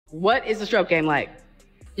What is the stroke game like?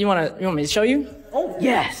 You want me to show you? Oh,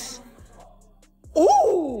 yes.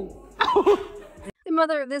 Ooh! The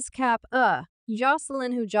mother of this cap,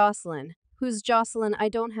 Josselyn who's Josselyn, I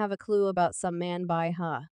don't have a clue about some man by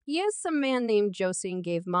her. Yes, some man named Josselyn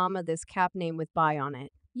gave mama this cap name with by on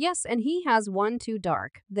it. Yes, and he has one too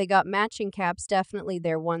dark. They got matching caps, definitely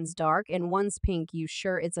there one's dark and one's pink, you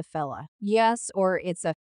sure it's a fella? Yes, or it's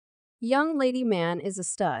a young lady man is a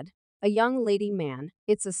stud. A young lady man,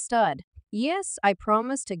 it's a stud. Yes, I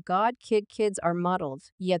promise to God kids are muddled,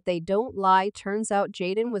 yet they don't lie. Turns out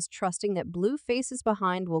Jaidyn was trusting that BlueFace's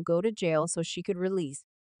behind will go to jail so she could release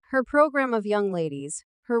her program of young ladies.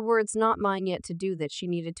 Her words not mine yet to do that she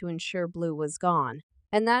needed to ensure Blue was gone.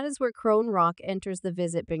 And that is where Chrisean Rock enters the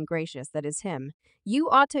visit. Been gracious, that is him. You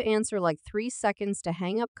ought to answer like 3 seconds to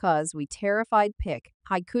hang up cuz we terrified pick.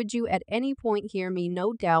 Hi, could you at any point hear me?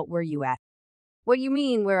 No doubt. Where you at? What you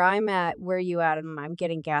mean where I'm at? Where you at? I'm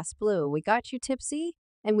getting gas Blue. We got you tipsy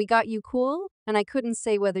and we got you cool. And I couldn't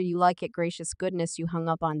say whether you like it. Gracious goodness, you hung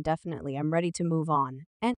up on. Definitely. I'm ready to move on.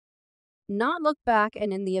 And not look back.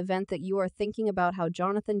 And in the event that you are thinking about how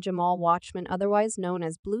Jonathan Jamal Watchman, otherwise known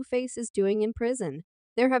as BlueFace, is doing in prison,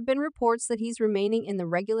 there have been reports that he's remaining in the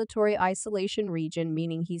regulatory isolation region,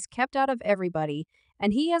 meaning he's kept out of everybody,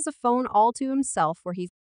 and he has a phone all to himself where he's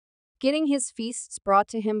getting his feasts brought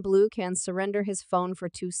to him. Blue can surrender his phone for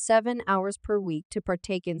 7 hours per week to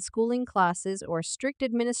partake in schooling classes or strict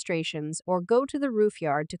administrations, or go to the roof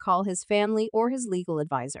yard to call his family or his legal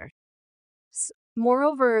advisor.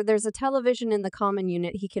 Moreover, there's a television in the common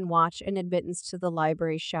unit he can watch, and admittance to the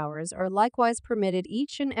library showers are likewise permitted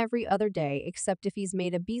each and every other day, except if he's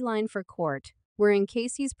made a beeline for court, where in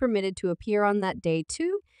case he's permitted to appear on that day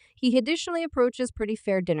too, he additionally approaches pretty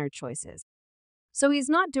fair dinner choices. So he's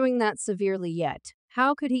not doing that severely yet.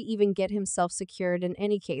 How could he even get himself secured in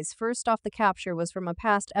any case? First off, the capture was from a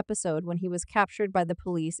past episode when he was captured by the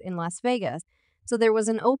police in Las Vegas, so there was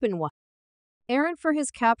an open warrant for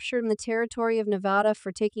his capture in the territory of Nevada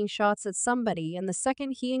for taking shots at somebody, and the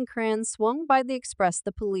second he and Chrisean swung by the express,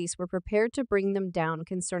 the police were prepared to bring them down.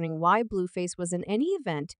 Concerning why BlueFace was in any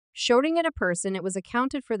event shooting at a person, it was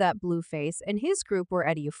accounted for that BlueFace and his group were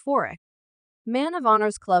at a euphoric Man of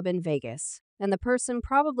Honor's club in Vegas, and the person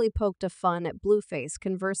probably poked a fun at BlueFace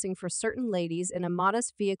conversing for certain ladies in a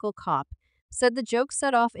modest vehicle. Cop said the joke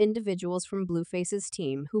set off individuals from BlueFace's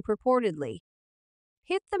team who purportedly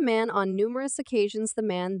hit the man on numerous occasions. The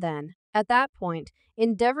man then, at that point,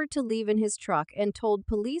 endeavored to leave in his truck and told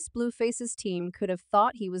police BlueFace's team could have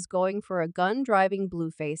thought he was going for a gun, driving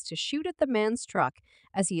BlueFace to shoot at the man's truck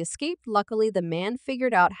as he escaped. Luckily, the man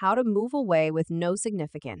figured out how to move away with no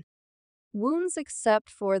significant wounds, except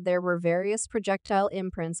for there were various projectile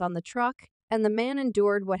imprints on the truck, and the man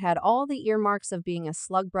endured what had all the earmarks of being a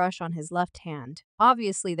slug brush on his left hand.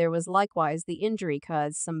 Obviously, there was likewise the injury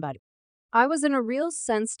cause somebody I was in a real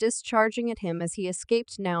sense discharging at him as he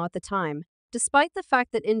escaped. Now at the time, despite the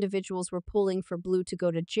fact that individuals were pulling for Blue to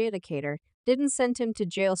go to Jadicator, didn't send him to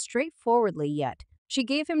jail straightforwardly yet. She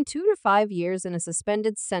gave him 2 to 5 years in a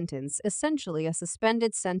suspended sentence. Essentially, a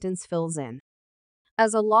suspended sentence fills in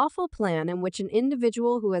as a lawful plan in which an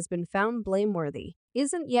individual who has been found blameworthy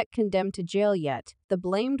isn't yet condemned to jail yet. The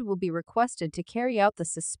blamed will be requested to carry out the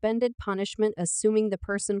suspended punishment, assuming the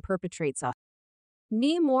person perpetrates a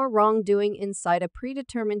more wrongdoing inside a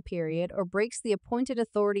predetermined period or breaks the appointed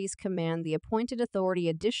authority's command. The appointed authority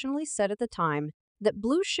additionally said at the time that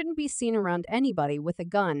Blue shouldn't be seen around anybody with a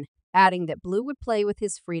gun, adding that Blue would play with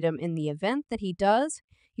his freedom in the event that he does.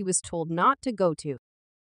 He was told not to go to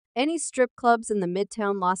any strip clubs in the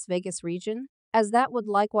Midtown Las Vegas region, as that would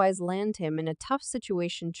likewise land him in a tough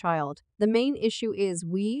situation. Child, the main issue is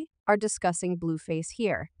we are discussing BlueFace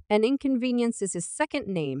here, and inconvenience is his second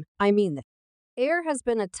name. I mean, there has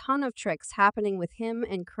been a ton of tricks happening with him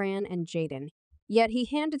and Chrisean and Jaidyn, yet he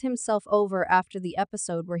handed himself over after the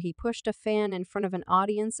episode where he pushed a fan in front of an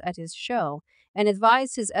audience at his show and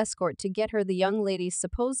advised his escort to get her. The young lady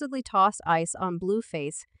supposedly tossed ice on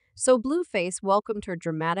BlueFace, so BlueFace welcomed her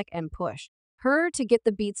dramatic and pushed her to get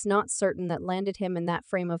the beats. Not certain that landed him in that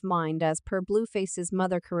frame of mind. As per BlueFace's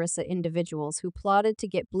mother Carissa, individuals who plotted to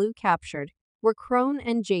get Blue captured were Chrisean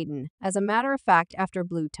and Jaidyn. As a matter of fact, after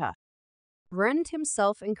Blue Brent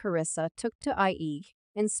himself and Carissa took to IE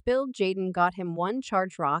and spilled, Jaidyn got him one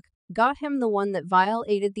charge. Rock got him the one that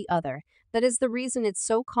violated the other. That is the reason it's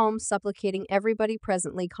so calm, supplicating everybody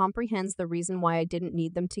presently comprehends the reason why I didn't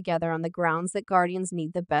need them together on the grounds that guardians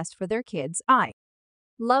need the best for their kids. I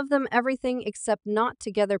love them everything except not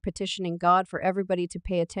together, petitioning God for everybody to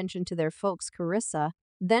pay attention to their folks. Carissa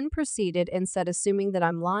then proceeded and said, assuming that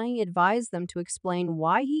I'm lying, advised them to explain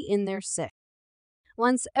why he in their sick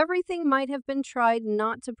Once everything might have been tried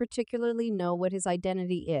not to particularly know what his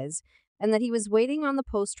identity is, and that he was waiting on the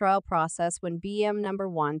post-trial process when BM number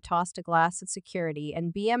 1 tossed a glass at security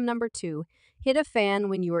and BM number 2 hit a fan.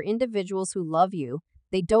 When you are individuals who love you,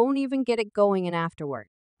 they don't even get it going and afterward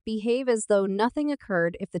behave as though nothing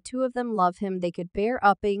occurred. If the two of them love him, they could bear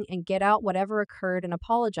upping and get out whatever occurred and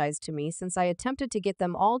apologize to me since I attempted to get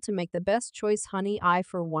them all to make the best choice. Honey, I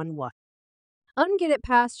for one what? Get it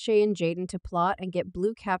past Shay and Jaidyn to plot and get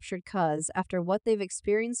Blue captured cuz after what they've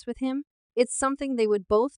experienced with him, it's something they would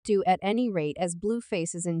both do at any rate. As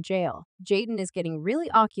BlueFace is in jail, Jaidyn is getting really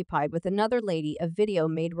occupied with another lady. A video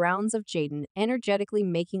made rounds of Jaidyn energetically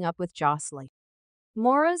making up with Josselyn.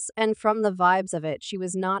 Mora's, and from the vibes of it, she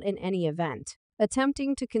was not in any event.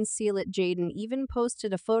 Attempting to conceal it, Jaidyn even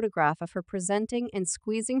posted a photograph of her presenting and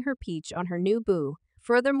squeezing her peach on her new boo.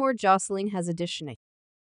 Furthermore, Josselyn has additionally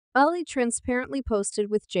transparently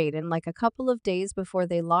posted with Jaidyn like a couple of days before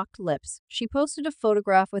they locked lips. She posted a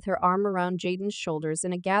photograph with her arm around Jaidyn's shoulders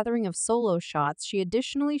in a gathering of solo shots. She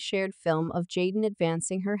additionally shared film of Jaidyn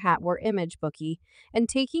advancing her hat wear image bookie and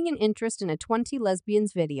taking an interest in a 20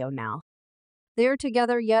 lesbians video now. They're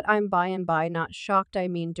together, yet I'm by and by not shocked. I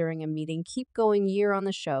mean, during a meeting, keep going year on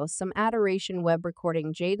the show, some adoration web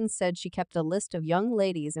recording, Jaidyn said she kept a list of young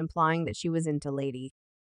ladies, implying that she was into lady.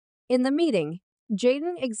 In the meeting,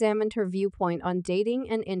 Jaidyn examined her viewpoint on dating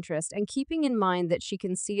and interest, and keeping in mind that she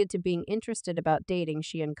conceded to being interested about dating,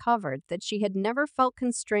 she uncovered that she had never felt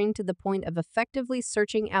constrained to the point of effectively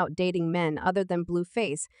searching out dating men other than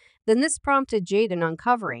BlueFace. Then this prompted Jaidyn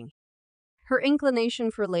uncovering her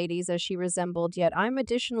inclination for ladies as she resembled, yet I'm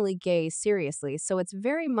additionally gay, seriously, so it's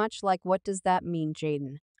very much like, what does that mean,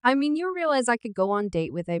 Jaidyn? I mean, you realize I could go on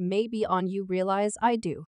date with a maybe on you realize I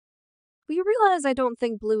do. But you realize I don't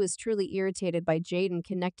think Blue is truly irritated by Jaidyn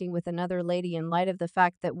connecting with another lady in light of the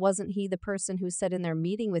fact that wasn't he the person who said in their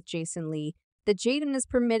meeting with Jason Lee that Jaidyn is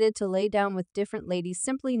permitted to lay down with different ladies,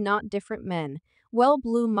 simply not different men. Well,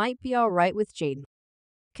 Blue might be alright with Jaidyn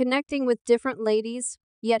connecting with different ladies,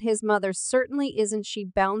 yet his mother certainly isn't. She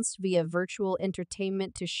bounced via virtual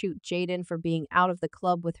entertainment to shoot Jaidyn for being out of the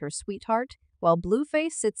club with her sweetheart, while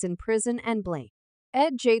BlueFace sits in prison and blame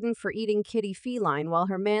Jaidyn for eating kitty feline while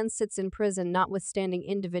her man sits in prison. Notwithstanding,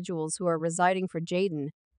 individuals who are residing for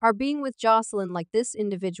Jaidyn are being with Josselyn like this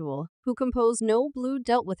individual who composed no Blue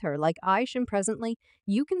dealt with her like Aish, and presently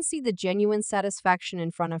you can see the genuine satisfaction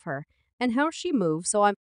in front of her and how she moves, so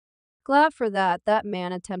I'm glad for that. That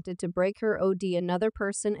man attempted to break her OD. Another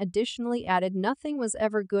person additionally added nothing was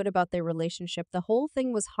ever good about their relationship. The whole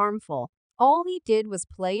thing was harmful. All he did was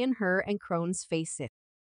play in her and Crone's face.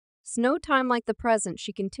 It's no time like the present,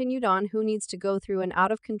 she continued on. Who needs to go through an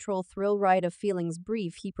out-of-control thrill ride of feelings?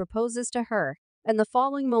 Brief, he proposes to her, and the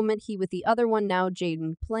following moment he with the other one. Now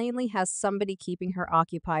Jaidyn plainly has somebody keeping her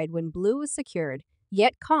occupied when Blue is secured,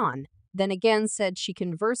 yet Khan then again said she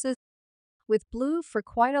converses with Blue for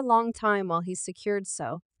quite a long time while he's secured.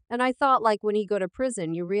 So, and I thought, like, when he go to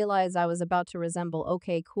prison, you realize I was about to resemble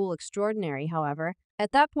okay, cool, extraordinary. However,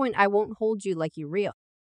 at that point I won't hold you like you real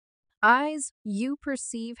eyes, you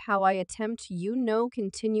perceive how I attempt,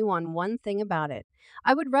 continue on. One thing about it,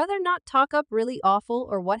 I would rather not talk up really awful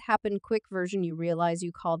or what happened. Quick version, you realize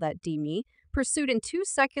you call that D me? Pursued in 2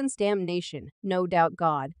 seconds, damnation, no doubt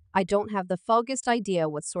God. I don't have the foggiest idea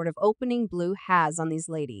what sort of opening Blue has on these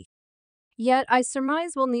ladies. Yet I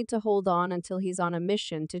surmise we'll need to hold on until he's on a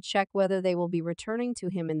mission to check whether they will be returning to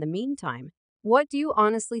him in the meantime. What do you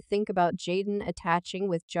honestly think about Jaidyn attaching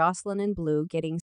with Josselyn and Blue getting